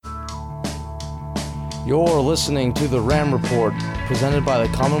You're listening to the Ram Report, presented by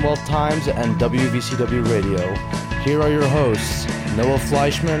the Commonwealth Times and WVCW Radio. Here are your hosts, Noah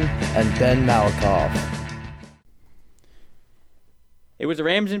Fleischman and Ben Malakoff. It was the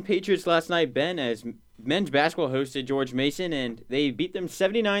Rams and Patriots last night, Ben, as men's basketball hosted George Mason, and they beat them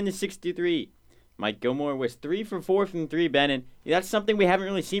 79-63. Mike Gilmore was 3 for 4 from 3, Ben, and that's something we haven't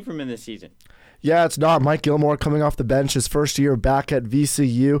really seen from him this season. Yeah, it's not. Mike Gilmore coming off the bench his first year back at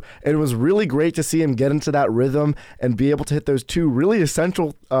VCU. It was really great to see him get into that rhythm and be able to hit those two really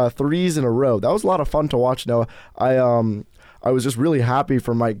essential threes in a row. That was a lot of fun to watch, Noah. I was just really happy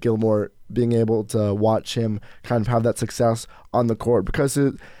for Mike Gilmore being able to watch him kind of have that success on the court, because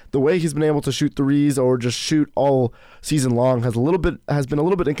the way he's been able to shoot threes or just shoot all season long has been a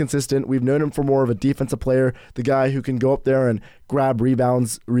little bit inconsistent. We've known him for more of a defensive player, the guy who can go up there and grab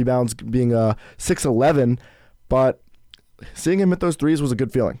rebounds being 6'11", but seeing him hit those threes was a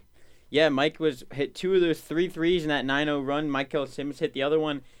good feeling. Yeah, Mike hit 2 of those 3 threes in that 9-0 run. Michael Sims hit the other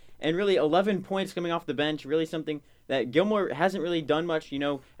one, and really 11 points coming off the bench, really something that Gilmore hasn't really done much.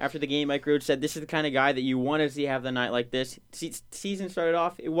 After the game, Mike Rhodes said this is the kind of guy that you want to see have the night like this. Season started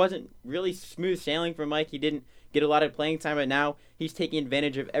off, it wasn't really smooth sailing for Mike. He didn't get a lot of playing time, but now he's taking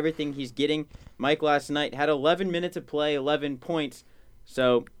advantage of everything he's getting. Mike last night had 11 minutes of play, 11 points,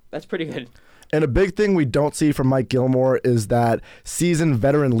 so that's pretty good. And a big thing we don't see from Mike Gilmore is that seasoned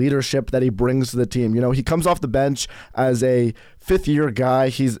veteran leadership that he brings to the team. He comes off the bench as a fifth-year guy.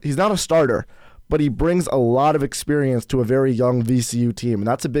 He's not a starter, but he brings a lot of experience to a very young VCU team. And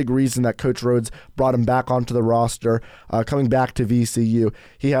that's a big reason that Coach Rhodes brought him back onto the roster, coming back to VCU.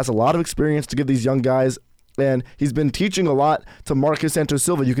 He has a lot of experience to give these young guys, and he's been teaching a lot to Marcus Santos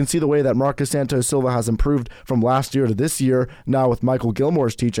Silva. You can see the way that Marcus Santos Silva has improved from last year to this year now with Michael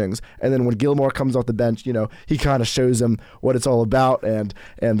Gilmore's teachings. And then when Gilmore comes off the bench, he kind of shows him what it's all about and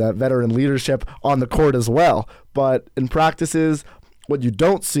that veteran leadership on the court as well. But in practices, what you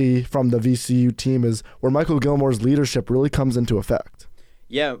don't see from the VCU team is where Michael Gilmore's leadership really comes into effect.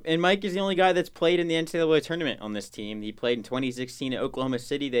 Yeah, and Mike is the only guy that's played in the NCAA tournament on this team. He played in 2016 at Oklahoma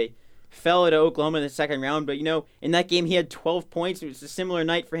City. They fell to Oklahoma in the second round, but in that game he had 12 points. It was a similar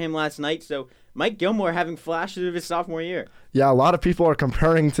night for him last night, so Mike Gilmore having flashes of his sophomore year. Yeah, a lot of people are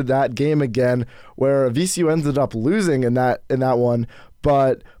comparing to that game again where VCU ended up losing in that one,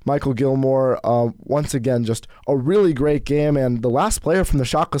 but Michael Gilmore, once again, just a really great game, and the last player from the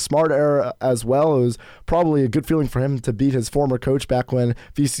Shaka Smart era as well. It was probably a good feeling for him to beat his former coach back when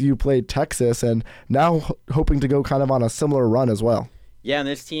VCU played Texas, and now hoping to go kind of on a similar run as well. Yeah, and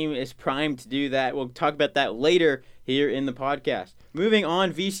this team is primed to do that. We'll talk about that later here in the podcast. Moving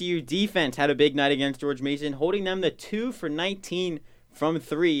on, VCU defense had a big night against George Mason, holding them to 2 for 19 from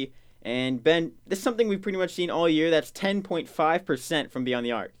 3. And Ben, this is something we've pretty much seen all year. That's 10.5% from beyond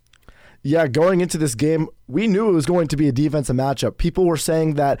the arc. Yeah, going into this game, we knew it was going to be a defensive matchup. People were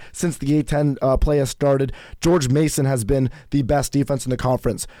saying that since the A-10 play has started, George Mason has been the best defense in the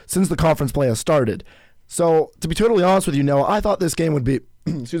conference since the conference play has started. So, to be totally honest with you, Noah, I thought this game would be,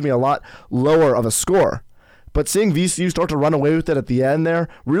 a lot lower of a score. But seeing VCU start to run away with it at the end there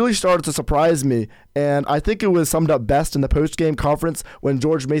really started to surprise me. And I think it was summed up best in the post-game conference when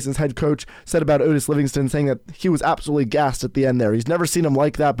George Mason's head coach said about Otis Livingston, saying that he was absolutely gassed at the end there. He's never seen him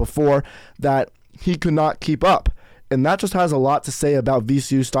like that before, that he could not keep up. And that just has a lot to say about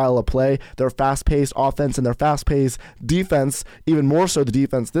VCU's style of play, their fast-paced offense and their fast-paced defense, even more so the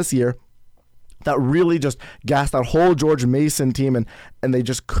defense this year, that really just gassed that whole George Mason team, and they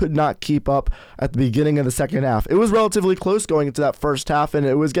just could not keep up at the beginning of the second half. It was relatively close going into that first half, and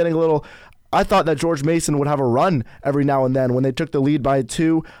it was getting a little... I thought that George Mason would have a run every now and then when they took the lead by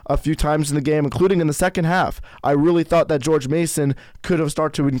 2 a few times in the game, including in the second half. I really thought that George Mason could have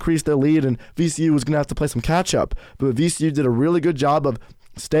started to increase their lead, and VCU was going to have to play some catch-up. But VCU did a really good job of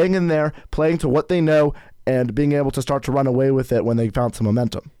staying in there, playing to what they know, and being able to start to run away with it when they found some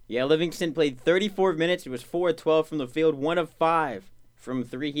momentum. Yeah, Livingston played 34 minutes. It was 4 of 12 from the field, 1 of 5 from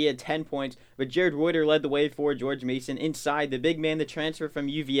 3. He had 10 points, but Jared Reuter led the way for George Mason. Inside, the big man, the transfer from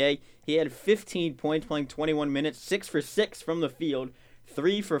UVA, he had 15 points playing 21 minutes, 6 for 6 from the field,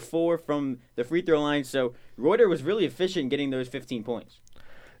 3 for 4 from the free throw line. So Reuter was really efficient getting those 15 points.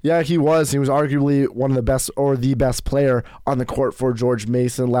 Yeah, he was. He was arguably one of the best or the best player on the court for George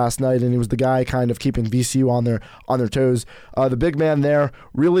Mason last night, and he was the guy kind of keeping VCU on their toes. The big man there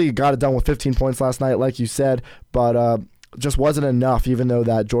really got it done with 15 points last night, like you said, but just wasn't enough, even though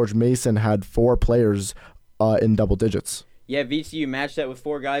that George Mason had 4 players in double digits. Yeah, VCU matched that with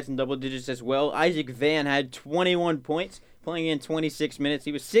 4 guys in double digits as well. Isaac Van had 21 points, playing in 26 minutes.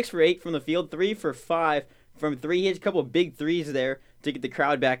 He was 6 for 8 from the field, 3 for 5 from 3. He had a couple of big threes there to get the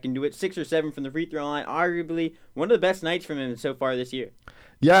crowd back into it. 6 or 7 from the free throw line, arguably one of the best nights from him so far this year.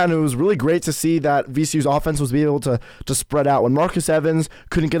 Yeah, and it was really great to see that VCU's offense was able to spread out. When Marcus Evans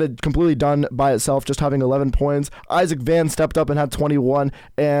couldn't get it completely done by itself, just having 11 points, Isaac Van stepped up and had 21,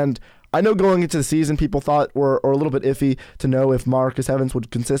 and I know going into the season, people thought were a little bit iffy to know if Marcus Evans would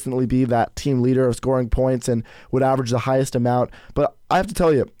consistently be that team leader of scoring points and would average the highest amount. But I have to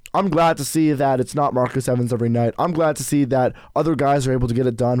tell you, I'm glad to see that it's not Marcus Evans every night. I'm glad to see that other guys are able to get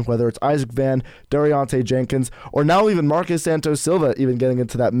it done, whether it's Isaac Van, Dariante Jenkins, or now even Marcus Santos Silva even getting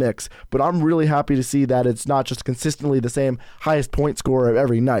into that mix. But I'm really happy to see that it's not just consistently the same highest point scorer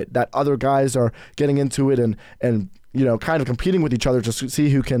every night, that other guys are getting into it and kind of competing with each other to see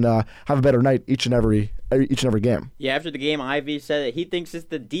who can have a better night each and every game. Yeah, after the game, Ivy said that he thinks it's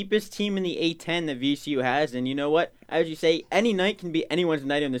the deepest team in the A10 that VCU has, and you know what? As you say, any night can be anyone's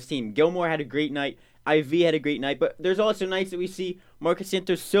night on this team. Gilmore had a great night. IV had a great night, but there's also nights that we see Marcus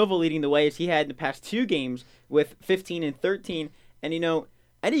Santos Silva leading the way as he had in the past 2 games with 15 and 13, and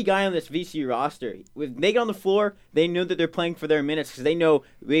any guy on this VCU roster, when they get on the floor, they know that they're playing for their minutes because they know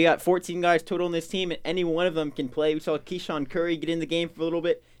we got 14 guys total on this team, and any one of them can play. We saw Keyshawn Curry get in the game for a little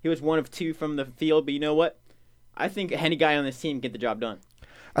bit. He was 1 of 2 from the field, but you know what? I think any guy on this team can get the job done.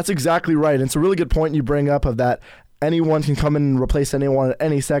 That's exactly right. And it's a really good point you bring up of that anyone can come in and replace anyone at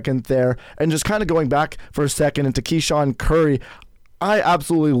any second there. And just kind of going back for a second into Keyshawn Curry, I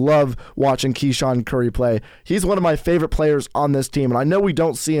absolutely love watching Keyshawn Curry play. He's one of my favorite players on this team, and I know we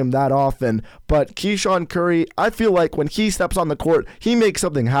don't see him that often, but Keyshawn Curry, I feel like when he steps on the court, he makes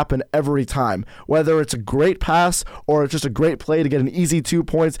something happen every time. Whether it's a great pass or it's just a great play to get an easy 2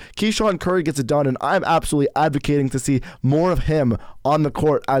 points, Keyshawn Curry gets it done, and I'm absolutely advocating to see more of him on the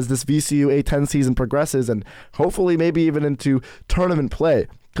court as this VCU A10 season progresses, and hopefully maybe even into tournament play.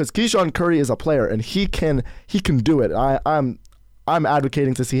 Because Keyshawn Curry is a player, and he can do it. I'm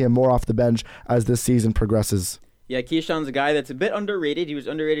advocating to see him more off the bench as this season progresses. Yeah, Keyshawn's a guy that's a bit underrated. He was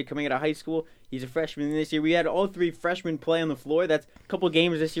underrated coming out of high school. He's a freshman this year. We had all 3 freshmen play on the floor. That's a couple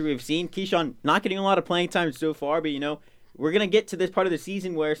games this year we've seen. Keyshawn not getting a lot of playing time so far, but we're going to get to this part of the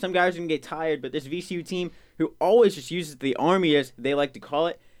season where some guys are going to get tired, but this VCU team, who always just uses the Army as they like to call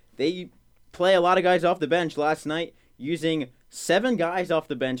it, they play a lot of guys off the bench last night, using 7 guys off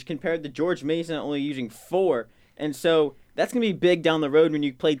the bench compared to George Mason only using 4. And so that's going to be big down the road when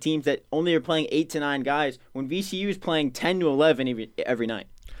you play teams that only are playing 8 to 9 guys, when VCU is playing 10 to 11 every night.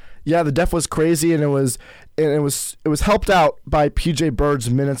 Yeah, the def was crazy, and it was helped out by PJ Bird's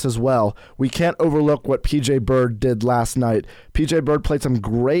minutes as well. We can't overlook what PJ Bird did last night. PJ Bird played some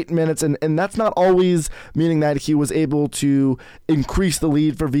great minutes, and that's not always meaning that he was able to increase the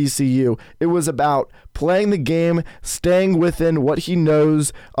lead for VCU. It was about playing the game, staying within what he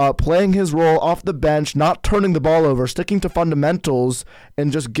knows, playing his role off the bench, not turning the ball over, sticking to fundamentals,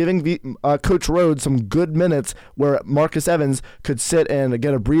 and just giving Coach Rhodes some good minutes where Marcus Evans could sit and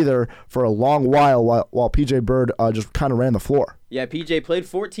get a breather for a long while PJ Bird just kind of ran the floor. Yeah, PJ played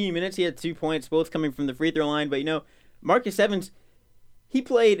 14 minutes. He had 2 points, both coming from the free throw line. But, Marcus Evans, he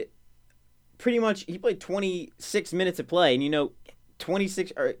played 26 minutes of play. And,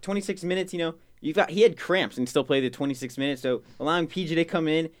 26 minutes, he had cramps and still played the 26 minutes. So allowing PJ to come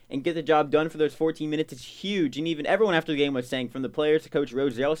in and get the job done for those 14 minutes is huge. And even everyone after the game was saying, from the players to Coach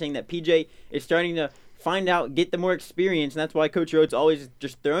Rhodes, they're all saying that PJ is starting to get the more experience, and that's why Coach Rhodes always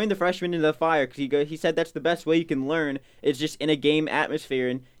just throwing the freshmen into the fire, because he said that's the best way you can learn, is just in a game atmosphere.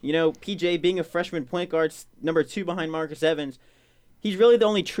 And, PJ being a freshman point guard, number 2 behind Marcus Evans, he's really the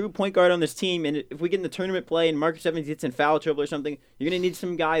only true point guard on this team, and if we get in the tournament play and Marcus Evans gets in foul trouble or something, you're going to need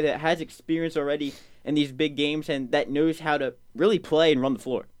some guy that has experience already in these big games and that knows how to really play and run the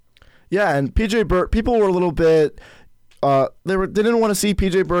floor. Yeah, and PJ Bird, people were a little bit... They didn't want to see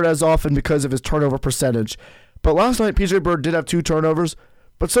PJ Bird as often because of his turnover percentage. But last night, PJ Bird did have 2 turnovers,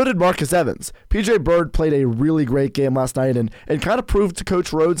 but so did Marcus Evans. PJ Bird played a really great game last night and kind of proved to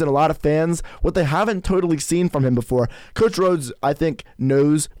Coach Rhodes and a lot of fans what they haven't totally seen from him before. Coach Rhodes, I think,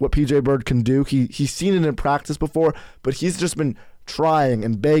 knows what PJ Bird can do. He's seen it in practice before, but he's just been trying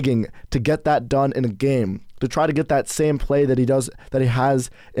and begging to get that done in a game, to try to get that same play that he has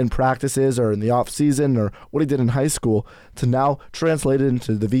in practices or in the off season or what he did in high school, to now translate it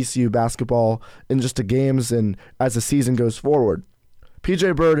into the VCU basketball in just the games and as the season goes forward.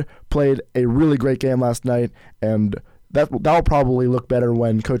 PJ Bird played a really great game last night, and that'll probably look better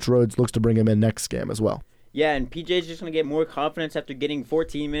when Coach Rhodes looks to bring him in next game as well. Yeah, and PJ's just going to get more confidence after getting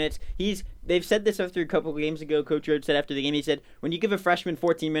 14 minutes. They've said this after a couple of games ago. Coach Rhodes said after the game, he said, when you give a freshman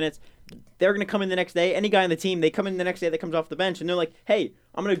 14 minutes, they're going to come in the next day. Any guy on the team, they come in the next day that comes off the bench, and they're like, hey,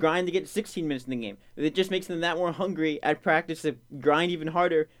 I'm going to grind to get 16 minutes in the game. It just makes them that more hungry at practice to grind even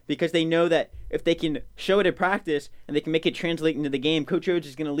harder because they know that if they can show it at practice and they can make it translate into the game, Coach Rhodes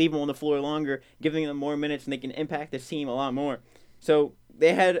is going to leave them on the floor longer, giving them more minutes, and they can impact the team a lot more. So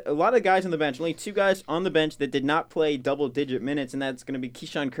they had a lot of guys on the bench, only 2 guys on the bench that did not play double-digit minutes, and that's going to be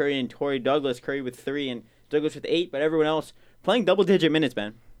Keyshawn Curry and Torrey Douglas. Curry with 3 and Douglas with 8, but everyone else playing double-digit minutes,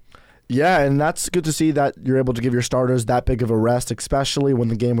 Ben. Yeah, and that's good to see that you're able to give your starters that big of a rest, especially when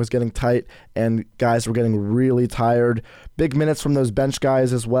the game was getting tight and guys were getting really tired. Big minutes from those bench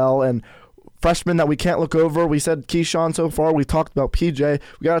guys as well, and freshmen that we can't look over. We said Keyshawn so far. We talked about PJ.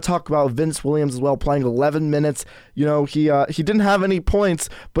 We got to talk about Vince Williams as well, playing 11 minutes. You know, he didn't have any points,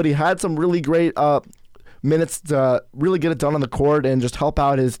 but he had some really great minutes to really get it done on the court and just help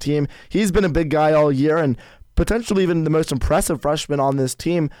out his team. He's been a big guy all year and potentially even the most impressive freshman on this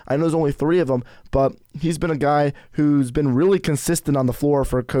team. I know there's only 3 of them, but he's been a guy who's been really consistent on the floor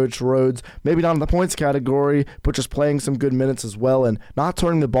for Coach Rhodes. Maybe not in the points category, but just playing some good minutes as well and not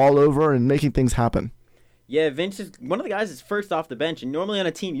turning the ball over and making things happen. Yeah, Vince is one of the guys that's first off the bench, and normally on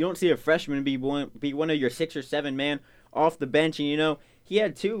a team you don't see a freshman be one of your 6 or 7 man off the bench. And you know, he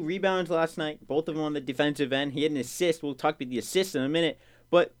had 2 rebounds last night, both of them on the defensive end. He had an assist. We'll talk about the assist in a minute,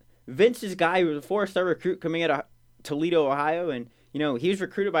 but Vince's guy was a 4-star recruit coming out of Toledo, Ohio, and you know he was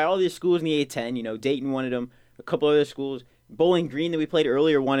recruited by all these schools in the A-10. You know, Dayton wanted him, a couple other schools. Bowling Green that we played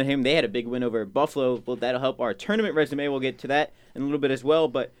earlier wanted him. They had a big win over Buffalo. Well, that'll help our tournament resume. We'll get to that in a little bit as well.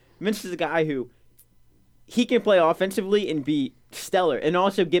 But Vince is a guy who he can play offensively and be stellar, and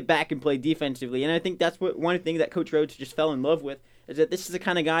also get back and play defensively. And I think that's one thing that Coach Rhodes just fell in love with. Is that this is the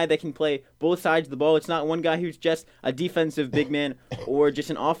kind of guy that can play both sides of the ball. It's not one guy who's just a defensive big man or just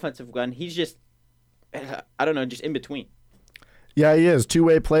an offensive gun. He's just, I don't know, just in between. Yeah, he is.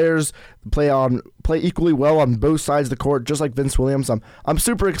 2-way players play equally well on both sides of the court, just like Vince Williams. I'm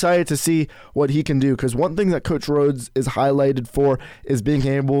super excited to see what he can do because one thing that Coach Rhodes is highlighted for is being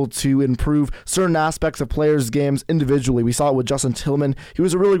able to improve certain aspects of players' games individually. We saw it with Justin Tillman. He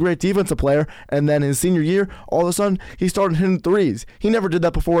was a really great defensive player, and then his senior year, all of a sudden, he started hitting threes. He never did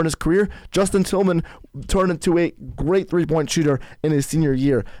that before in his career. Justin Tillman turned into a great three-point shooter in his senior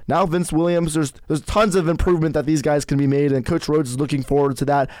year. Now Vince Williams, there's tons of improvement that these guys can be made, and Coach Rhodes is looking forward to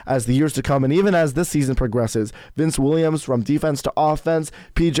that as the years to come, and even as this season progresses. Vince Williams from defense to offense,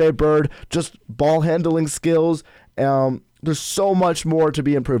 PJ Bird, just ball handling skills. There's so much more to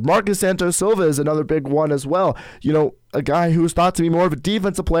be improved. Marcus Santos Silva is another big one as well. You know, a guy who was thought to be more of a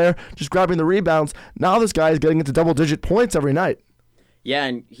defensive player, just grabbing the rebounds. Now this guy is getting into double-digit points every night. Yeah,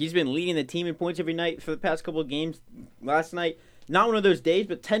 and he's been leading the team in points every night for the past couple of games. Last night, not one of those days,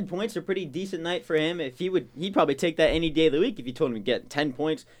 but 10 points a pretty decent night for him. If he'd probably take that any day of the week if you told him to get 10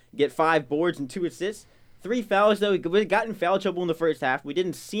 points, get 5 boards and 2 assists. 3 fouls, though. He got in foul trouble in the first half. We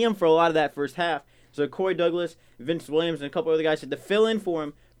didn't see him for a lot of that first half. So Corey Douglas, Vince Williams, and a couple other guys had to fill in for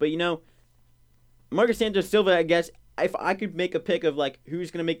him. But, you know, Marcus Santos Silva, I guess, if I could make a pick of, like, who's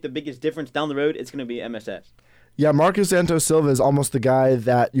going to make the biggest difference down the road, it's going to be MSS. Yeah, Marcus Santos Silva is almost the guy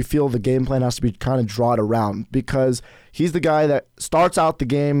that you feel the game plan has to be kind of drawn around because he's the guy that starts out the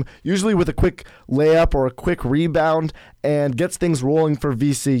game usually with a quick layup or a quick rebound and gets things rolling for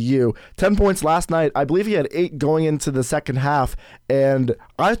VCU. 10 points last night. I believe he had 8 going into the second half, and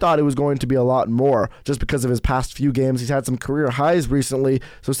I thought it was going to be a lot more just because of his past few games. He's had some career highs recently,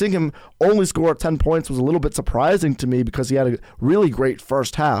 so seeing him only score 10 points was a little bit surprising to me because he had a really great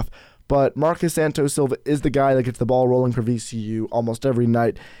first half. But Marcus Santos Silva is the guy that gets the ball rolling for VCU almost every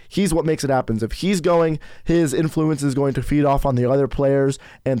night. He's what makes it happen. If he's going, his influence is going to feed off on the other players,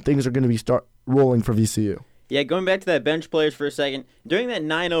 and things are going to be start rolling for VCU. Yeah, going back to that bench players for a second, during that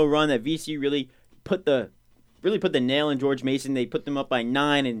 9-0 run that VCU really put the nail in George Mason, they put them up by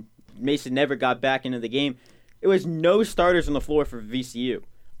 9, and Mason never got back into the game. It was no starters on the floor for VCU.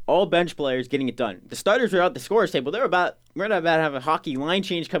 All bench players getting it done. The starters were out the scorer's table. We're about to have a hockey line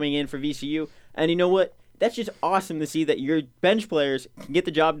change coming in for VCU. And you know what? That's just awesome to see that your bench players can get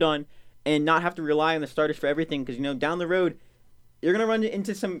the job done and not have to rely on the starters for everything. Because, you know, down the road, you're going to run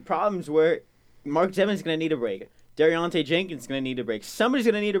into some problems where Mark Zevins is going to need a break. Dariante Jenkins is going to need a break. Somebody's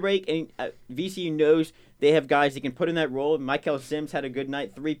going to need a break, and VCU knows they have guys that can put in that role. Michael Sims had a good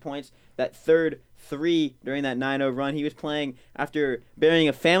night, 3 points. That third 3 during that 9-0 run. He was playing after burying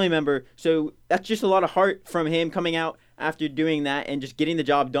a family member. So that's just a lot of heart from him coming out after doing that and just getting the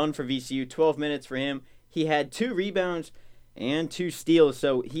job done for VCU. 12 minutes for him. He had 2 rebounds. and 2 steals.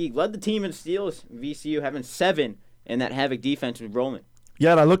 So he led the team in steals, VCU having 7, and that Havoc defense was rolling.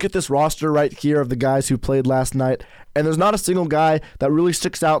 Yeah, and I look at this roster right here of the guys who played last night, and there's not a single guy that really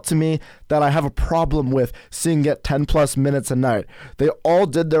sticks out to me that I have a problem with seeing get 10-plus minutes a night. They all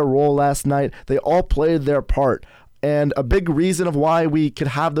did their role last night. They all played their part. And a big reason of why we could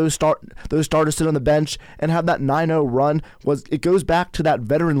have those starters sit on the bench and have that 9-0 run was it goes back to that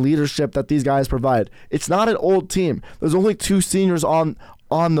veteran leadership that these guys provide. It's not an old team. There's only 2 seniors on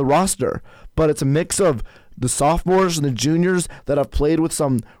the roster, but it's a mix of the sophomores and the juniors that have played with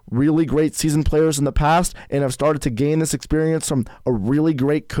some really great seasoned players in the past and have started to gain this experience from a really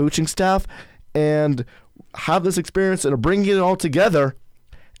great coaching staff and have this experience and are bringing it all together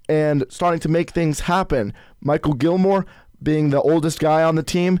and starting to make things happen. Michael Gilmore, being the oldest guy on the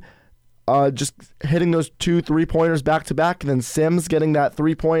team, just hitting those 2 3-pointers back-to-back, and then Sims getting that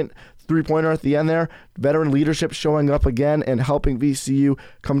three-pointer at the end there. Veteran leadership showing up again and helping VCU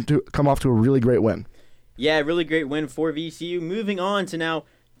come off to a really great win. Yeah, really great win for VCU. Moving on to now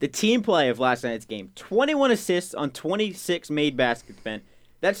the team play of last night's game. 21 assists on 26 made baskets, Ben.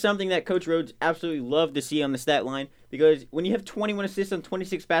 That's something that Coach Rhodes absolutely loved to see on the stat line because when you have 21 assists on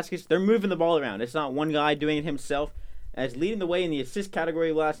 26 baskets, they're moving the ball around. It's not one guy doing it himself. As leading the way in the assist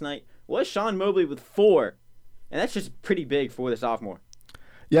category last night was Sean Mobley with 4. And that's just pretty big for the sophomore.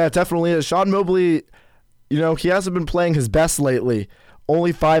 Yeah, it definitely is. Sean Mobley, he hasn't been playing his best lately.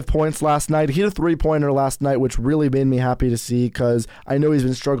 Only 5 points last night. He hit a 3-pointer last night, which really made me happy to see because I know he's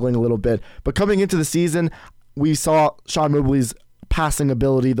been struggling a little bit. But coming into the season, we saw Sean Mobley's passing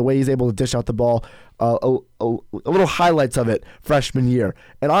ability, the way he's able to dish out the ball, a little highlights of it freshman year.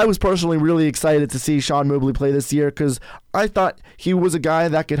 And I was personally really excited to see Sean Mobley play this year because I thought he was a guy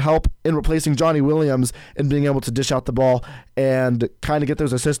that could help in replacing Johnny Williams and being able to dish out the ball and kind of get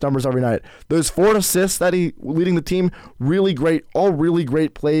those assist numbers every night. Those 4 assists that he leading the team, really great, all really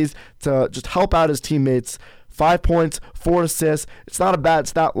great plays to just help out his teammates. 5 points, 4 assists. It's not a bad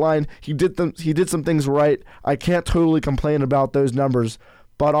stat line. He did some things right. I can't totally complain about those numbers.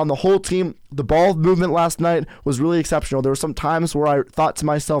 But on the whole team, the ball movement last night was really exceptional. There were some times where I thought to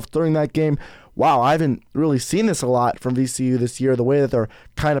myself during that game, wow, I haven't really seen this a lot from VCU this year, the way that they're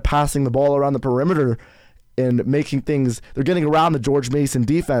kind of passing the ball around the perimeter and making things, they're getting around the George Mason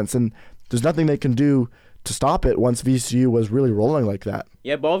defense, and there's nothing they can do to stop it once VCU was really rolling like that.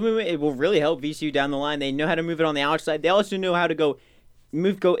 Yeah, ball movement, it will really help VCU down the line. They know how to move it on the outside. They also know how to go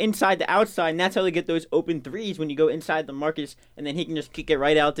inside to outside, and that's how they get those open threes when you go inside the Marcus, and then he can just kick it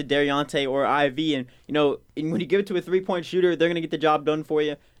right out to Dariante or IV. And, and when you give it to a 3-point shooter, they're going to get the job done for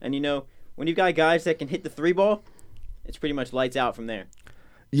you. And, when you've got guys that can hit the 3-ball, it's pretty much lights out from there.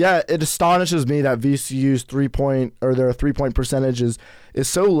 Yeah, it astonishes me that VCU's their 3-point percentage is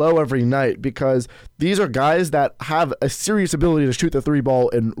so low every night because these are guys that have a serious ability to shoot the 3-ball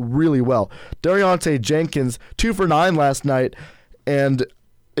and really well. Dariante Jenkins, 2 for 9 last night, and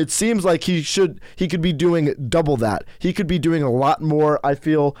it seems like he could be doing double that. He could be doing a lot more, I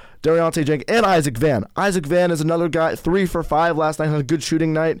feel. Dariante Jenkins and Isaac Van. Isaac Van is another guy, 3 for 5 last night, had a good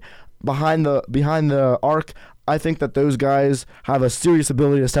shooting night behind the arc. I think that those guys have a serious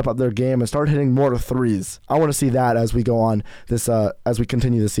ability to step up their game and start hitting more threes. I want to see that as we go on this as we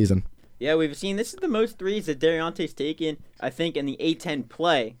continue the season. Yeah, we've seen this is the most threes that Dariante's taken, I think, in the A-10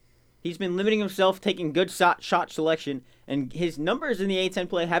 play. He's been limiting himself, taking good shot selection, and his numbers in the A-10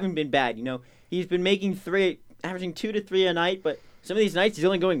 play haven't been bad. He's been making 3, averaging 2 to 3 a night, but some of these nights he's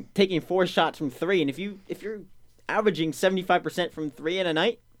only taking 4 shots from 3. And if you're averaging 75% from 3 in a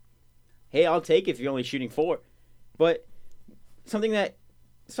night, hey, I'll take it if you're only shooting 4. But something that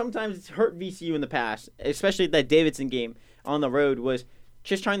sometimes hurt VCU in the past, especially that Davidson game on the road, was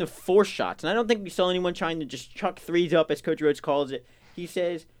just trying to force shots. And I don't think we saw anyone trying to just chuck threes up, as Coach Rhodes calls it. He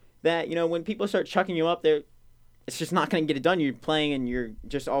says that, when people start chucking you up there, it's just not going to get it done. You're playing and you're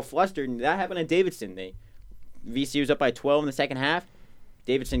just all flustered. And that happened at Davidson. VCU was up by 12 in the second half.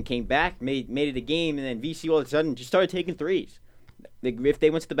 Davidson came back, made it a game, and then VCU all of a sudden just started taking threes. If they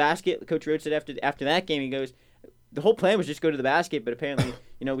went to the basket, Coach Rhodes said after that game, he goes, the whole plan was just go to the basket, but apparently,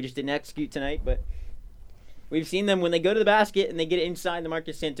 we just didn't execute tonight. But we've seen them when they go to the basket and they get it inside the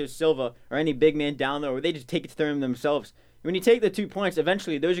Marcus Santos Silva or any big man down there, or they just take it to them themselves. When you take the 2 points,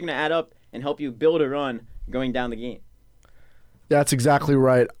 eventually those are going to add up and help you build a run going down the game. Yeah, that's exactly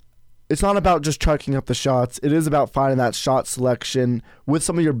right. It's not about just chucking up the shots. It is about finding that shot selection with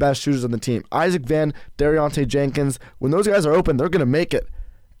some of your best shooters on the team. Isaac Van, Dariante Jenkins, when those guys are open, they're going to make it.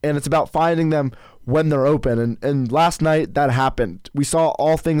 And it's about finding them when they're open. And last night, that happened. We saw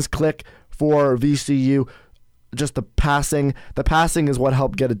all things click for VCU. just the passing. The passing is what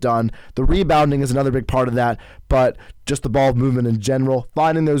helped get it done. The rebounding is another big part of that, but just the ball movement in general,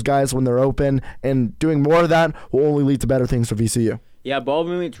 finding those guys when they're open and doing more of that will only lead to better things for VCU. Yeah, ball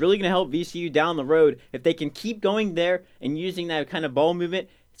movement's really going to help VCU down the road. If they can keep going there and using that kind of ball movement,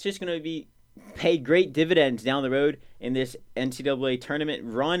 it's just going to be pay great dividends down the road in this NCAA tournament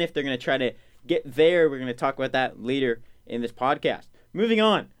run if they're going to try to get there. We're going to talk about that later in this podcast. Moving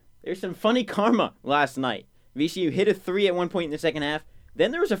on, there's some funny karma last night. VCU hit a 3 at one point in the second half. Then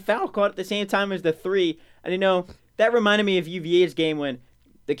there was a foul caught at the same time as the 3. And that reminded me of UVA's game when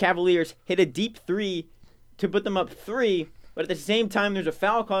the Cavaliers hit a deep 3 to put them up 3. But at the same time, there's a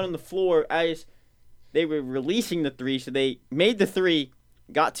foul caught on the floor as they were releasing the 3. So they made the 3,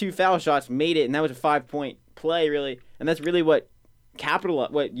 got 2 foul shots, made it, and that was a 5-point play, really. And that's really what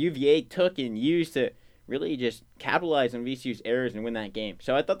UVA took and used to really just capitalize on VCU's errors and win that game.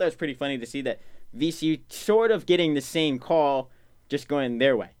 So I thought that was pretty funny to see that VCU sort of getting the same call, just going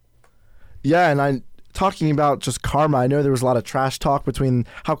their way. Yeah, and talking about just karma, I know there was a lot of trash talk between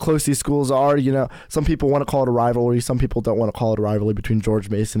how close these schools are. Some people want to call it a rivalry. Some people don't want to call it a rivalry between George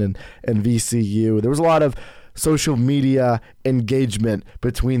Mason and VCU. There was a lot of social media engagement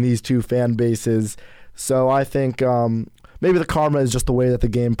between these two fan bases. So I think maybe the karma is just the way that the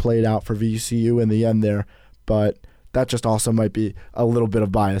game played out for VCU in the end there. But that just also might be a little bit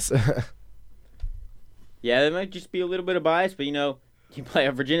of bias. Yeah, there might just be a little bit of bias, but you play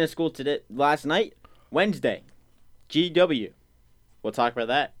a Virginia school last night. Wednesday, GW. We'll talk about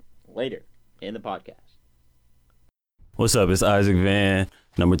that later in the podcast. What's up? It's Isaac Van,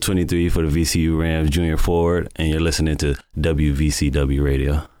 number 23 for the VCU Rams junior forward, and you're listening to WVCW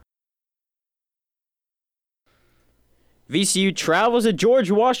Radio. VCU travels to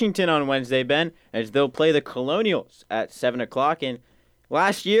George Washington on Wednesday, Ben, as they'll play the Colonials at 7 o'clock. And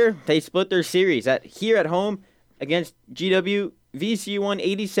last year, they split their series here at home against GW. VCU won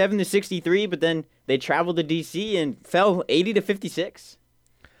 87-63, but then they traveled to DC and fell 80-56.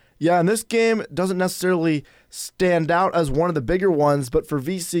 Yeah, and this game doesn't necessarily stand out as one of the bigger ones, but for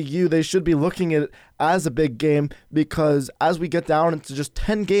VCU, they should be looking at it as a big game because as we get down into just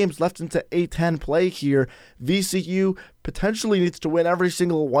 10 games left into A10 play here, VCU potentially needs to win every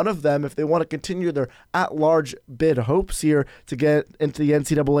single one of them if they want to continue their at-large bid hopes here to get into the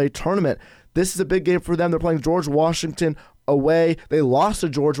NCAA tournament. This is a big game for them. They're playing George Washington away. They lost to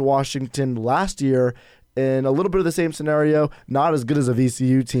George Washington last year in a little bit of the same scenario. Not as good as a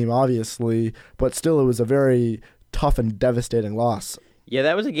VCU team, obviously, but still it was a very tough and devastating loss. Yeah,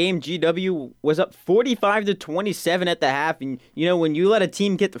 that was a game GW was up 45-27 at the half. And, when you let a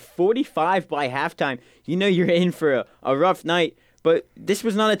team get to 45 by halftime, you're in for a rough night. But this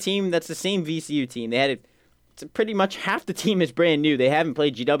was not a team that's the same VCU team. They had pretty much half the team is brand new. They haven't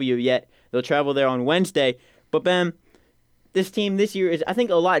played GW yet. They'll travel there on Wednesday. But, Ben, this team this year is, I think,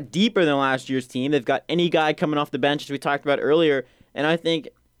 a lot deeper than last year's team. They've got any guy coming off the bench, as we talked about earlier. And I think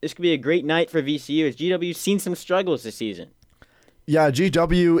this could be a great night for VCU, as GW's seen some struggles this season. Yeah,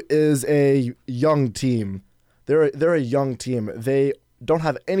 GW is a young team. They're a young team. They don't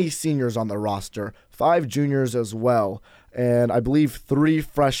have any seniors on their roster, 5 juniors as well, and I believe 3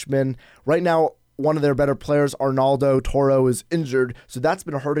 freshmen. Right now, one of their better players, Arnaldo Toro, is injured, so that's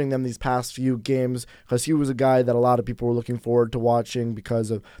been hurting them these past few games because he was a guy that a lot of people were looking forward to watching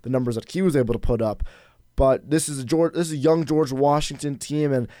because of the numbers that he was able to put up. But this is a young George Washington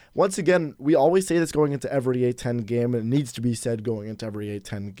team, and once again, we always say this going into every A10 game, and it needs to be said going into every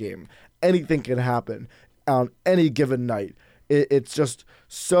A10 game. Anything can happen on any given night. It's just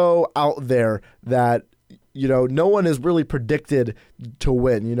so out there that no one is really predicted to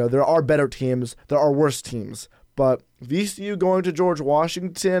win. There are better teams, there are worse teams, but VCU going to George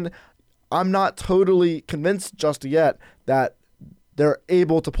Washington, I'm not totally convinced just yet that they're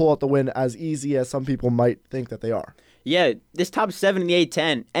able to pull out the win as easy as some people might think that they are. Yeah, this top 7 in the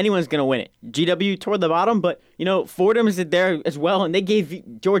A10, anyone's going to win it. GW toward the bottom, but, Fordham is there as well, and they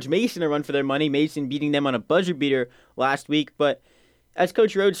gave George Mason a run for their money, Mason beating them on a buzzer beater last week. But as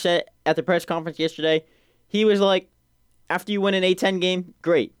Coach Rhodes said at the press conference yesterday, he was like, after you win an A10 game,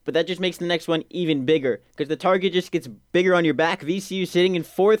 great, but that just makes the next one even bigger because the target just gets bigger on your back. VCU sitting in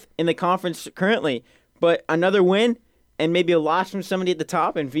 4th in the conference currently, but another win and maybe a loss from somebody at the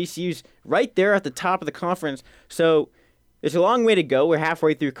top, and VCU's right there at the top of the conference. So there's a long way to go. We're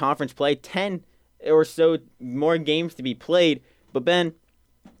halfway through conference play, 10 or so more games to be played. But, Ben,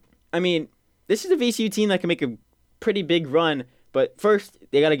 this is a VCU team that can make a pretty big run, but first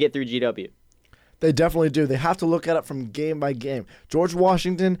they got to get through GW. They definitely do. They have to look at it from game by game. George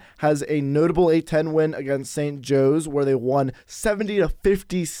Washington has a notable A10 win against St. Joe's where they won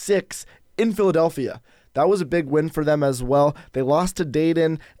 70-56 in Philadelphia. that was a big win for them as well. They lost to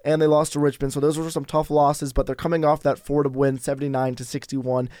Dayton and they lost to Richmond, so those were some tough losses, but they're coming off that Fordham win,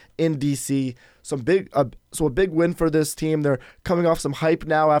 79-61 in DC. So a big win for this team. They're coming off some hype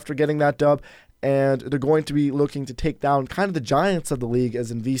now after getting that dub, and they're going to be looking to take down kind of the giants of the league,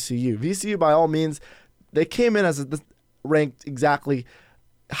 as in VCU. VCU, by all means, they came in as ranked exactly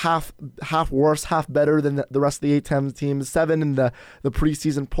half worse, half better than the rest of the A-10 teams, 7 in the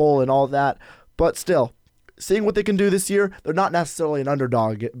preseason poll and all that. But still, seeing what they can do this year, they're not necessarily an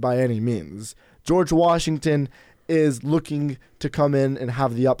underdog by any means. George Washington is looking to come in and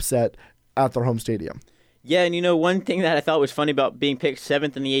have the upset at their home stadium. Yeah, and one thing that I thought was funny about being picked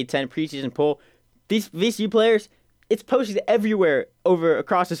 7th in the A-10 preseason poll, these VCU players, it's posted everywhere over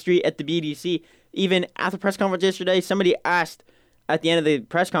across the street at the BDC. Even at the press conference yesterday, somebody asked at the end of the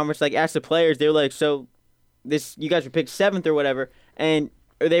press conference, asked the players, they were like, so you guys were picked 7th or whatever, and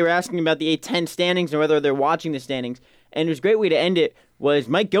they were asking about the A-10 standings and whether they're watching the standings. And it was a great way to end it was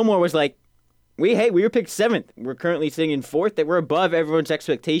Mike Gilmore was like, we were picked 7th. We're currently sitting in 4th, that we're above everyone's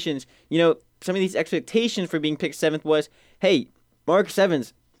expectations. Some of these expectations for being picked 7th was, hey, Marcus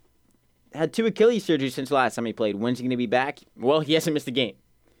Evans had 2 Achilles surgeries since the last time he played. When's he going to be back? Well, he hasn't missed a game.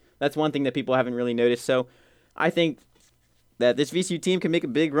 That's one thing that people haven't really noticed. So I think that this VCU team can make a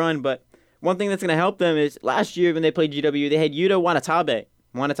big run, but one thing that's going to help them is last year when they played GW, they had Yuta Wanatabe.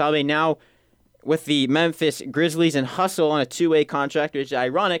 Wanatabe now with the Memphis Grizzlies and Hustle on a 2-way contract, which is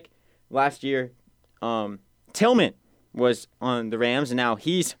ironic. Last year, Tillman was on the Rams, and now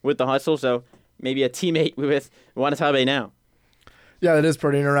he's with the Hustle, so maybe a teammate with Wanatabe now. Yeah, that is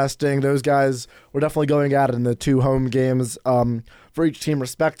pretty interesting. Those guys were definitely going at it in the 2 home games for each team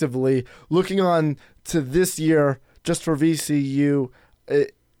respectively. Looking on to this year, just for VCU,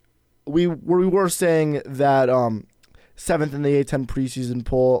 we were saying that 7th in the A-10 preseason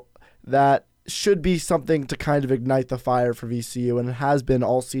poll, that should be something to kind of ignite the fire for VCU, and it has been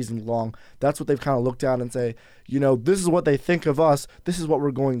all season long. That's what they've kind of looked at and say, this is what they think of us, this is what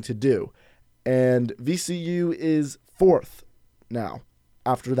we're going to do. And VCU is 4th now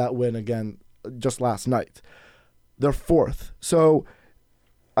after that win again just last night. They're 4th. So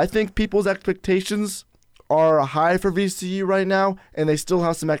I think people's expectations are high for VCU right now, and they still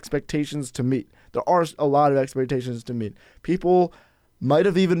have some expectations to meet. There are a lot of expectations to meet. People might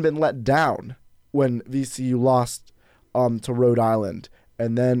have even been let down when VCU lost to Rhode Island,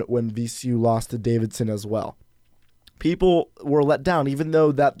 and then when VCU lost to Davidson as well. People were let down, even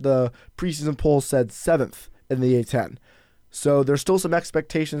though that the preseason poll said 7th in the A-10. So there's still some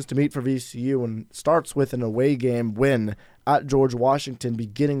expectations to meet for VCU, and starts with an away game win at George Washington,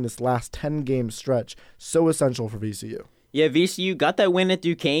 beginning this last 10-game stretch. So essential for VCU. Yeah, VCU got that win at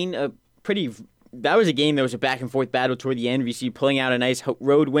Duquesne. That was a game that was a back-and-forth battle toward the end. VCU pulling out a nice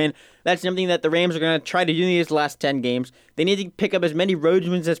road win. That's something that the Rams are going to try to do in these last 10 games. They need to pick up as many road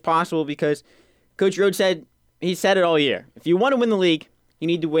wins as possible because Coach Rhodes said it all year. If you want to win the league, you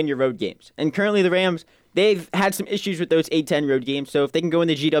need to win your road games. And currently the Rams, they've had some issues with those A-10 road games. So if they can go in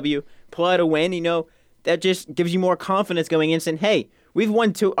the GW, pull out a win, that just gives you more confidence going in saying, hey, we've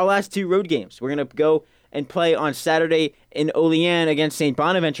won our last 2 road games. We're going to go and play on Saturday in Olean against St.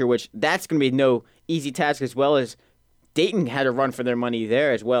 Bonaventure, which that's going to be no easy task, as well as Dayton had to run for their money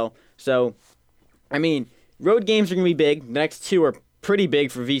there as well. So, road games are going to be big. The next 2 are pretty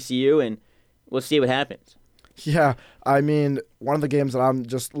big for VCU, and we'll see what happens. Yeah, one of the games that I'm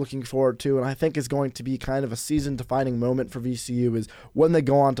just looking forward to, and I think is going to be kind of a season-defining moment for VCU, is when they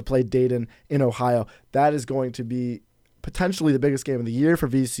go on to play Dayton in Ohio. That is going to be potentially the biggest game of the year for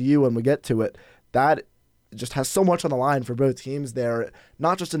VCU when we get to it. That just has so much on the line for both teams there,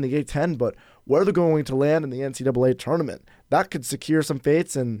 not just in the A-10, but where they're going to land in the NCAA tournament. That could secure some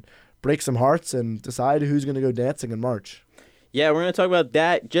fates and break some hearts and decide who's going to go dancing in March. Yeah, we're going to talk about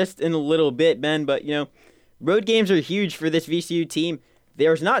that just in a little bit, Ben, but, road games are huge for this VCU team.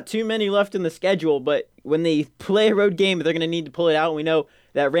 There's not too many left in the schedule, but when they play a road game, they're going to need to pull it out. We know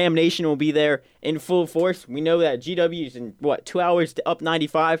that Ram Nation will be there in full force. We know that GW's in, 2 hours to up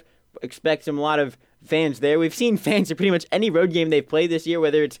 95. Expect a lot of fans there. We've seen fans at pretty much any road game they've played this year,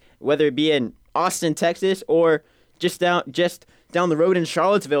 whether it be in Austin, Texas, or just down the road in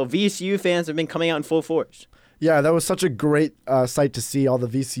Charlottesville. VCU fans have been coming out in full force. Yeah, that was such a great sight to see, all the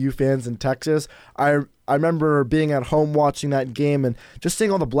VCU fans in Texas. I remember being at home watching that game and just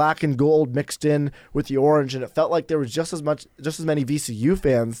seeing all the black and gold mixed in with the orange, and it felt like there was just as many VCU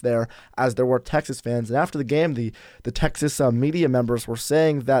fans there as there were Texas fans. And after the game, the Texas media members were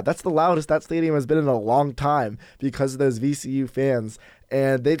saying that that's the loudest that stadium has been in a long time because of those VCU fans.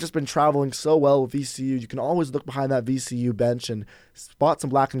 And they've just been traveling so well with VCU. You can always look behind that VCU bench and spot some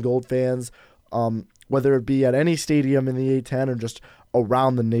black and gold fans. whether it be at any stadium in the A10 or just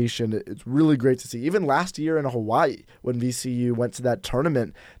around the nation. It's really great to see. Even last year in Hawaii, when VCU went to that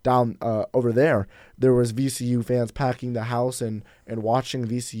tournament down over there was VCU fans packing the house and watching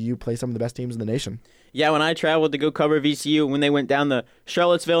VCU play some of the best teams in the nation. Yeah, when I traveled to go cover VCU, when they went down to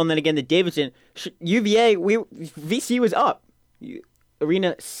Charlottesville and then again to Davidson, VCU was up.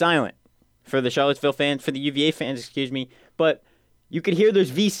 Arena silent for the Charlottesville fans, for the UVA fans, excuse me. But you could hear those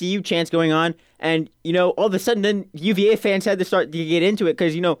VCU chants going on, and, all of a sudden, then UVA fans had to start to get into it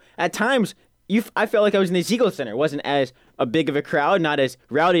because, at times, I felt like I was in the Siegel Center. It wasn't as a big of a crowd, not as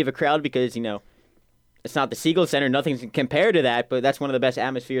rowdy of a crowd because, it's not the Siegel Center. Nothing's compared to that, but that's one of the best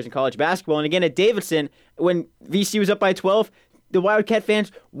atmospheres in college basketball. And again, at Davidson, when VCU was up by 12, the Wildcat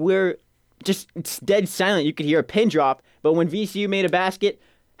fans were just dead silent. You could hear a pin drop, but when VCU made a basket,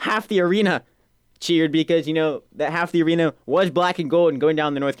 half the arena cheered because, that half the arena was black and gold and going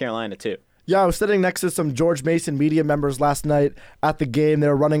down to North Carolina, too. Yeah, I was sitting next to some George Mason media members last night at the game. They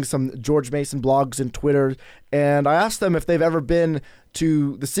were running some George Mason blogs and Twitter, and I asked them if they've ever been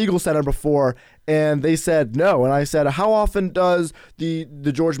to the Siegel Center before, and they said no. And I said, how often does the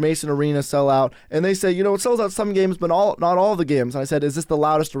George Mason Arena sell out? And they say, it sells out some games, but not all the games. And I said, is this the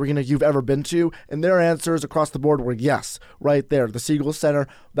loudest arena you've ever been to? And their answers across the board were yes, right there. The Siegel Center,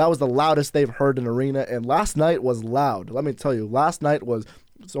 that was the loudest they've heard an arena, and last night was loud. Let me tell you, last night was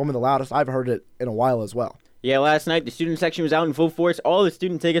some of the loudest I've heard it in a while as well. Yeah, last night the student section was out in full force. All the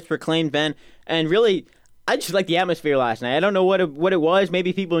student tickets were claimed, Ben. And really, I just liked the atmosphere last night. I don't know what it was.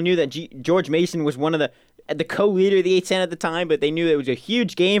 Maybe people knew that George Mason was one of the co-leader of the A10 at the time, but they knew it was a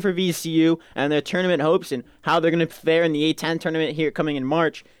huge game for VCU and their tournament hopes and how they're going to fare in the A10 tournament here coming in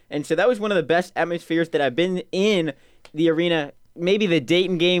March. And so that was one of the best atmospheres that I've been in the arena. Maybe the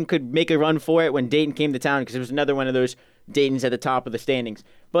Dayton game could make a run for it when Dayton came to town because it was another one of those Dayton's at the top of the standings.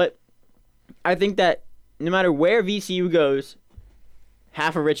 But I think that no matter where VCU goes,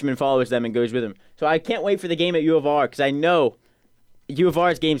 half of Richmond follows them and goes with them. So I can't wait for the game at U of R because I know U of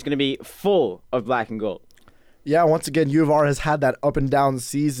R's game is going to be full of black and gold. Yeah, once again, U of R has had that up and down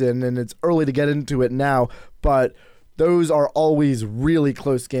season, and it's early to get into it now, but those are always really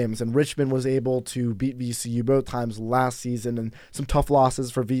close games, and Richmond was able to beat VCU both times last season, and some tough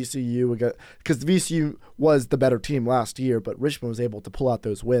losses for VCU because VCU was the better team last year, but Richmond was able to pull out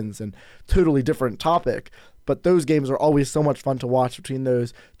those wins, and totally different topic. But those games are always so much fun to watch between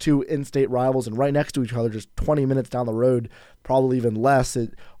those two in-state rivals and right next to each other, just 20 minutes down the road, probably even less.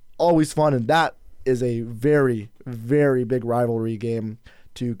 It's always fun, and that is a very, very big rivalry game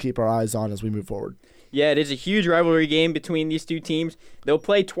to keep our eyes on as we move forward. Yeah, it is a huge rivalry game between these two teams. They'll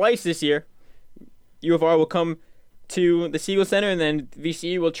play twice this year. U of R will come to the Siegel Center, and then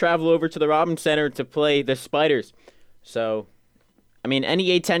VCU will travel over to the Robins Center to play the Spiders. So, any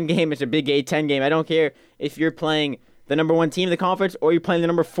A10 game is a big A10 game. I don't care if you're playing the number 1 team in the conference or you're playing the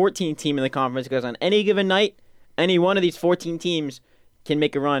number 14 team in the conference, because on any given night, any one of these 14 teams can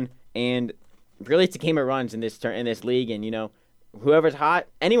make a run. And really, it's a game of runs in this league. And whoever's hot,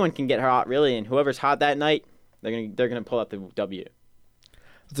 anyone can get hot really, and whoever's hot that night, they're gonna pull out the W.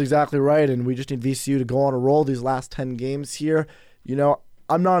 That's exactly right, and we just need VCU to go on a roll these last 10 games here.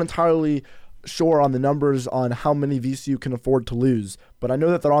 I'm not entirely sure on the numbers on how many VCU can afford to lose, but I know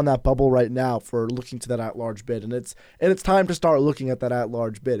that they're on that bubble right now for looking to that at-large bid, and it's time to start looking at that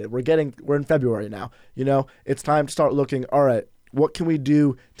at-large bid. We're in February now. It's time to start looking. All right, what can we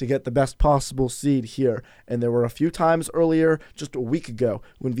do to get the best possible seed here? And there were a few times earlier, just a week ago,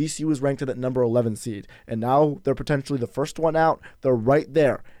 when VCU was ranked at that number 11 seed, and now they're potentially the first one out. They're right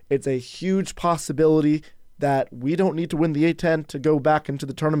there. It's a huge possibility that we don't need to win the A10 to go back into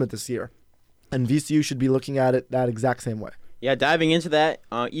the tournament this year. And VCU should be looking at it that exact same way. Yeah, diving into that,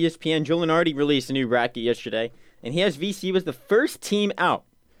 ESPN, Joe Lunardi released a new bracket yesterday, and he has VCU as the first team out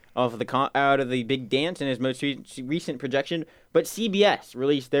of the big dance in his most recent projection. But CBS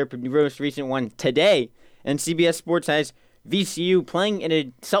released their most recent one today, and CBS Sports has VCU playing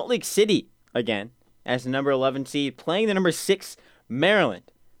in Salt Lake City again as the number 11 seed, playing the number 6 Maryland.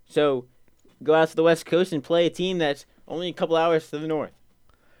 So go out to the West Coast and play a team that's only a couple hours to the north.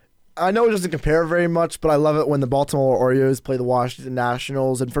 I know it doesn't compare very much, but I love it when the Baltimore Orioles play the Washington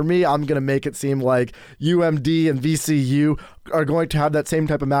Nationals. And for me, I'm going to make it seem like UMD and VCU are going to have that same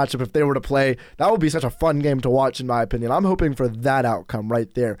type of matchup if they were to play. That would be such a fun game to watch, in my opinion. I'm hoping for that outcome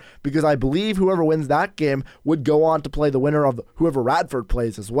right there, because I believe whoever wins that game would go on to play the winner of whoever Radford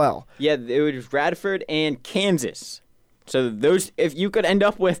plays as well. Yeah, it was Radford and Kansas. So those, if you could end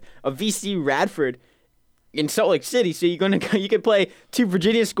up with a VCU Radford in Salt Lake City, so you could play two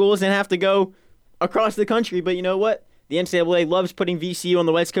Virginia schools and have to go across the country. But you know what? the NCAA loves putting VCU on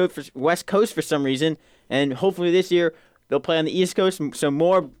the West Coast for some reason, and hopefully this year they'll play on the East Coast so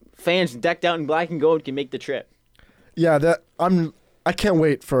more fans decked out in black and gold can make the trip. Yeah, I can't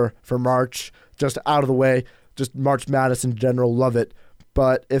wait for March. Just out of the way, just March Madness in general, love it.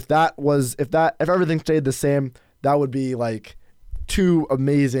 But if everything stayed the same, that would be like 2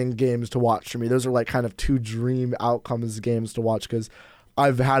 amazing games to watch for me. Those are like kind of 2 dream outcomes games to watch because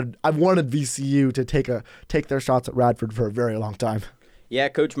I've wanted VCU to take their shots at Radford for a very long time. Yeah,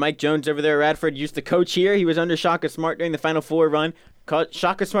 Coach Mike Jones over there at Radford used to coach here. He was under Shaka Smart during the Final Four run.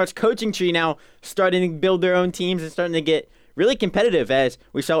 Shaka Smart's coaching tree now starting to build their own teams and starting to get really competitive, as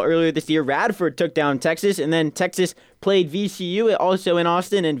we saw earlier this year. Radford took down Texas, and then Texas played VCU also in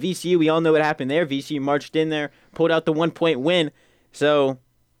Austin, and VCU, we all know what happened there. VCU marched in there, pulled out the 1-point win. So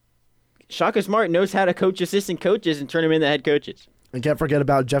Shaka Smart knows how to coach assistant coaches and turn them into head coaches. And can't forget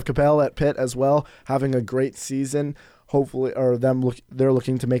about Jeff Capel at Pitt as well, having a great season. Hopefully, or they're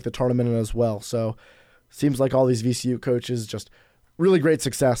looking to make the tournament as well. So seems like all these VCU coaches, just really great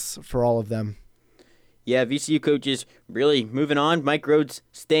success for all of them. Yeah, VCU coaches really moving on. Mike Rhodes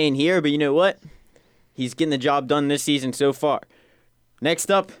staying here, but you know what? He's getting the job done this season so far. Next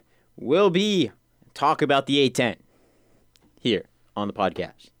up will be talk about the A-10 here on the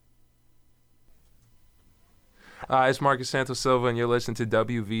podcast. It's Marcus Santos Silva, and you're listening to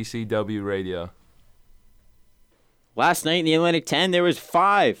WVCW Radio. Last night in the Atlantic 10, there was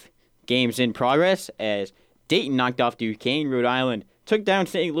 5 games in progress as Dayton knocked off Duquesne, Rhode Island took down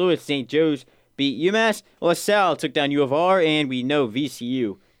St. Louis, St. Joe's beat UMass, LaSalle took down U of R, and we know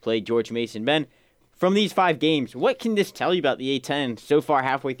VCU played George Mason. Ben, from these 5 games, what can this tell you about the A-10 so far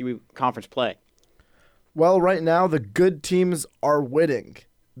halfway through conference play? Well, right now, the good teams are winning.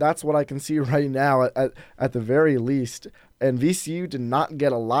 That's what I can see right now at the very least. And VCU did not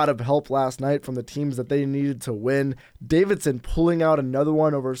get a lot of help last night from the teams that they needed to win. Davidson pulling out another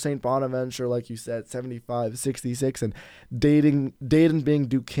one over St. Bonaventure, like you said, 75-66. And Dayton being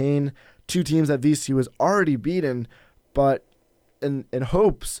Duquesne, 2 teams that VCU has already beaten. But in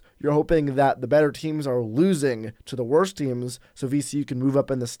hopes, you're hoping that the better teams are losing to the worst teams so VCU can move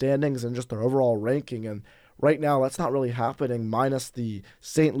up in the standings and just their overall ranking. And right now, that's not really happening, minus the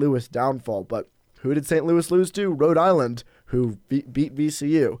St. Louis downfall. But who did St. Louis lose to? Rhode Island, who beat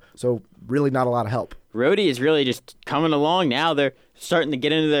VCU. So really not a lot of help. Rhodey is really just coming along now. They're starting to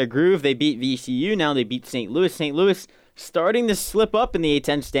get into their groove. They beat VCU. Now they beat St. Louis. St. Louis starting to slip up in the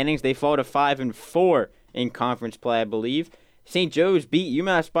A-10 standings. They fall to 5-4 in conference play, I believe. St. Joe's beat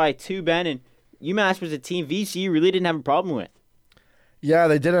UMass by 2, Ben, and UMass was a team VCU really didn't have a problem with. Yeah,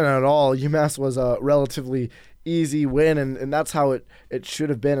 they didn't at all. UMass was a relatively easy win, and that's how it should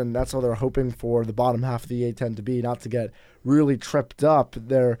have been, and that's how they're hoping for the bottom half of the A-10 to be, not to get really tripped up.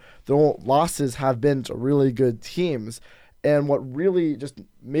 Their losses have been to really good teams, and what really just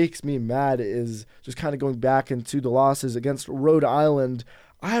makes me mad is just kind of going back into the losses against Rhode Island.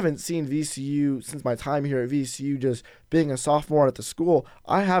 I haven't seen VCU, since my time here at VCU, just being a sophomore at the school,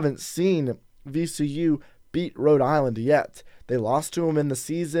 I haven't seen VCU beat Rhode Island yet. They lost to them in the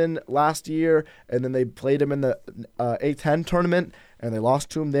season last year, and then they played them in the A-10 tournament, and they lost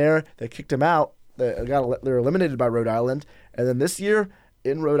to them there. They kicked them out. They're eliminated by Rhode Island. And then this year,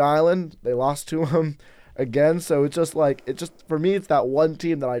 in Rhode Island, they lost to them again. So it's just for me, it's that one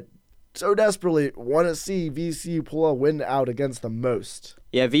team that I so desperately want to see VCU pull a win out against the most.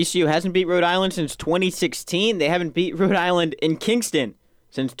 Yeah, VCU hasn't beat Rhode Island since 2016. They haven't beat Rhode Island in Kingston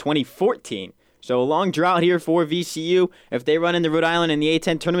since 2014. So a long drought here for VCU. If they run into Rhode Island in the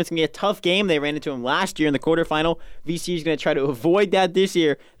A-10 tournament, it's going to be a tough game. They ran into them last year in the quarterfinal. VCU is going to try to avoid that this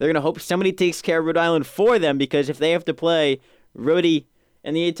year. They're going to hope somebody takes care of Rhode Island for them, because if they have to play Rhodey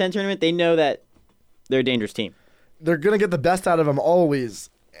in the A-10 tournament, they know that they're a dangerous team. They're going to get the best out of them always.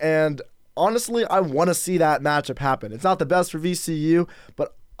 And honestly, I want to see that matchup happen. It's not the best for VCU,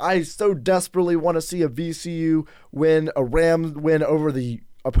 but I so desperately want to see a VCU win, a Rams win over the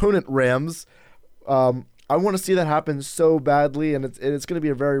opponent Rams. I want to see that happen so badly, and it's going to be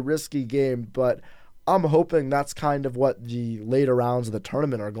a very risky game, but I'm hoping that's kind of what the later rounds of the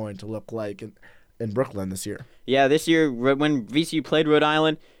tournament are going to look like in Brooklyn this year. Yeah, this year when VCU played Rhode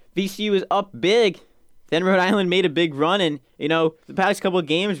Island, VCU was up big. Then Rhode Island made a big run, and the past couple of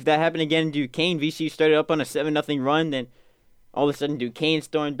games, that happened again in Duquesne. VCU started up on a 7-0 run, then all of a sudden Duquesne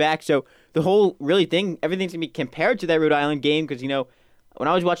stormed back. So the whole everything's going to be compared to that Rhode Island game, because, when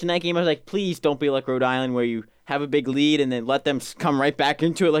I was watching that game, I was like, please don't be like Rhode Island where you have a big lead and then let them come right back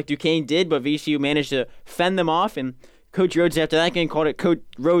into it like Duquesne did. But VCU managed to fend them off, and Coach Rhodes after that game called it Coach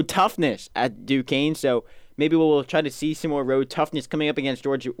Road toughness at Duquesne. So maybe we'll try to see some more road toughness coming up against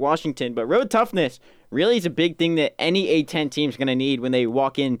George Washington. But road toughness really is a big thing that any A-10 team is going to need when they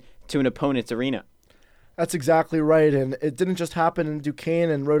walk into an opponent's arena. That's exactly right, and it didn't just happen in Duquesne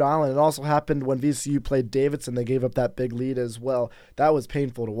and Rhode Island. It also happened when VCU played Davidson. They gave up that big lead as well. That was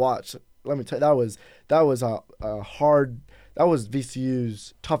painful to watch. Let me tell you, that was a hard. That was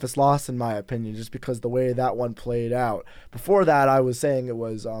VCU's toughest loss, in my opinion, just because the way that one played out. Before that, I was saying it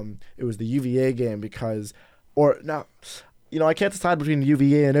was the UVA game I can't decide between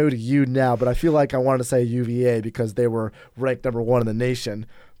UVA and ODU now, but I feel like I wanted to say UVA because they were ranked number 1 in the nation.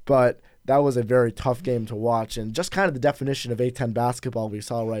 But that was a very tough game to watch, and just kind of the definition of A-10 basketball we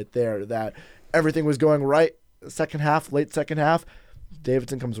saw right there, that everything was going right late second half.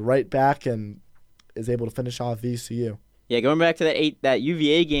 Davidson comes right back and is able to finish off VCU. Yeah, going back to that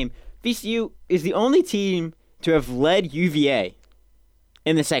UVA game, VCU is the only team to have led UVA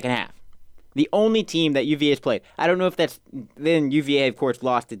in the second half. The only team that UVA has played. I don't know if then UVA, of course,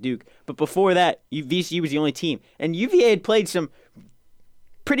 lost to Duke. But before that, VCU was the only team. And UVA had played some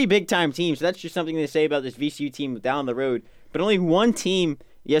pretty big-time teams. So that's just something to say about this VCU team down the road. But only one team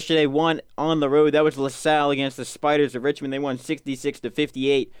yesterday won on the road. That was LaSalle against the Spiders of Richmond. They won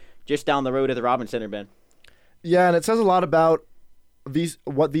 66-58 just down the road at the Robins Center, Ben. Yeah, and it says a lot about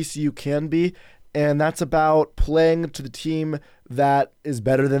what VCU can be, and that's about playing to the team that is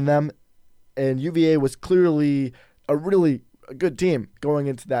better than them. And UVA was clearly a really good team going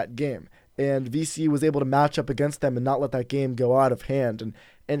into that game. And VCU was able to match up against them and not let that game go out of hand,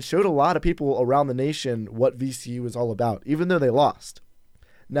 and showed a lot of people around the nation what VCU is all about, even though they lost.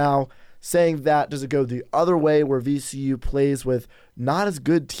 Now, saying that, does it go the other way where VCU plays with not as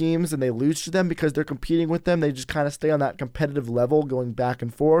good teams and they lose to them because they're competing with them? They just kind of stay on that competitive level going back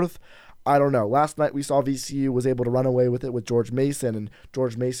and forth? I don't know. Last night we saw VCU was able to run away with it with George Mason, and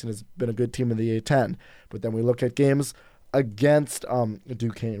George Mason has been a good team in the A-10. But then we look at games against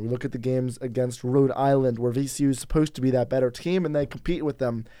Duquesne. We look at the games against Rhode Island where VCU is supposed to be that better team, and they compete with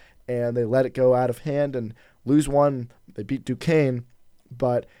them, and they let it go out of hand and lose one. They beat Duquesne.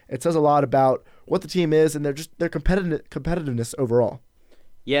 But it says a lot about what the team is and their competitiveness overall.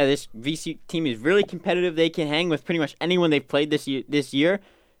 Yeah, this VCU team is really competitive. They can hang with pretty much anyone they've played this year.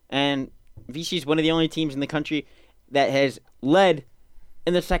 And VCU is one of the only teams in the country that has led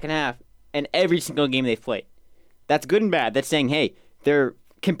in the second half in every single game they've played. That's good and bad. That's saying, hey, they're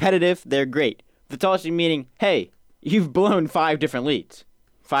competitive, they're great. That's also meaning, hey, you've blown 5 different leads.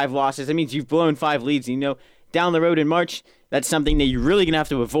 5 losses. That means you've blown 5 leads. You know, down the road in March, that's something that you're really going to have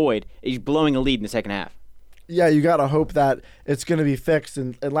to avoid, is blowing a lead in the second half. Yeah, you got to hope that it's going to be fixed.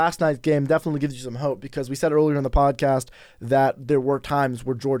 And last night's game definitely gives you some hope, because we said earlier in the podcast that there were times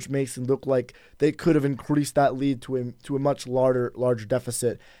where George Mason looked like they could have increased that lead to a much larger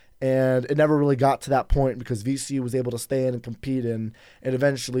deficit. And it never really got to that point because VCU was able to stay in and compete and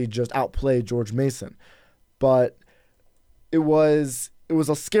eventually just outplay George Mason. But it was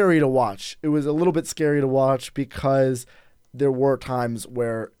scary to watch. It was a little bit scary to watch because there were times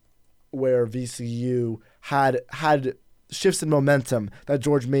where VCU had shifts in momentum that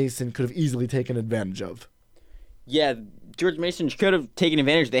George Mason could have easily taken advantage of. Yeah, George Mason could have taken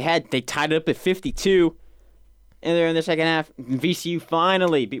advantage. They tied it up at 52 in the second half. VCU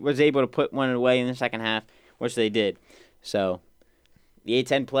finally was able to put one away in the second half, which they did. So the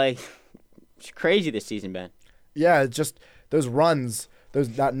A-10 play, it's crazy this season, Ben. Yeah, just those runs.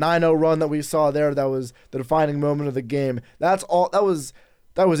 That 9-0 run that we saw there, that was the defining moment of the game. That was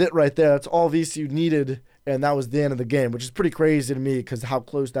it right there. That's all VCU needed, and that was the end of the game, which is pretty crazy to me because how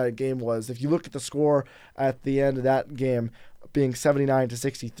close that game was. If you look at the score at the end of that game being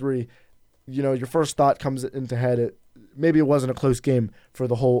 79-63, you know, your first thought comes into head. Maybe it wasn't a close game for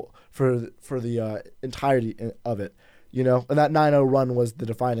the entirety of it, you know. And that 9-0 run was the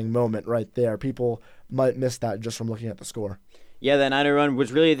defining moment right there. People might miss that just from looking at the score. Yeah, that 9-0 run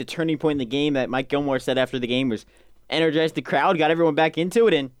was really the turning point in the game that Mike Gilmore said after the game was energized the crowd, got everyone back into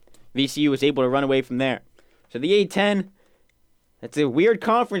it, and VCU was able to run away from there. So the A-10, it's a weird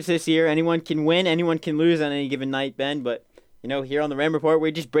conference this year. Anyone can win, anyone can lose on any given night, Ben. But, you know, here on the Ram Report,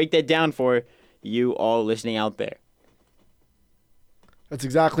 we just break that down for you all listening out there. That's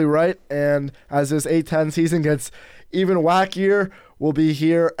exactly right. And as this A-10 season gets even wackier, we'll be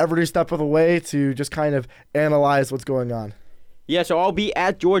here every step of the way to just kind of analyze what's going on. Yeah, so I'll be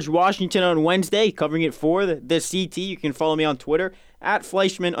at George Washington on Wednesday covering it for the CT. You can follow me on Twitter at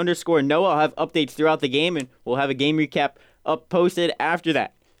Fleischman_Noah. I'll have updates throughout the game, and we'll have a game recap up posted after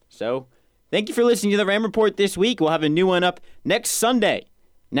that. So thank you for listening to the Ram Report this week. We'll have a new one up next Sunday.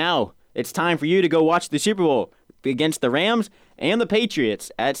 Now it's time for you to go watch the Super Bowl against the Rams and the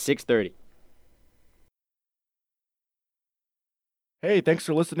Patriots at 6:30. Hey, thanks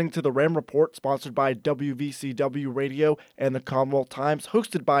for listening to the Ram Report, sponsored by WVCW Radio and the Commonwealth Times,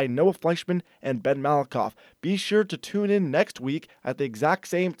 hosted by Noah Fleischman and Ben Malakoff. Be sure to tune in next week at the exact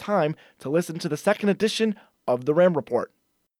same time to listen to the second edition of the Ram Report.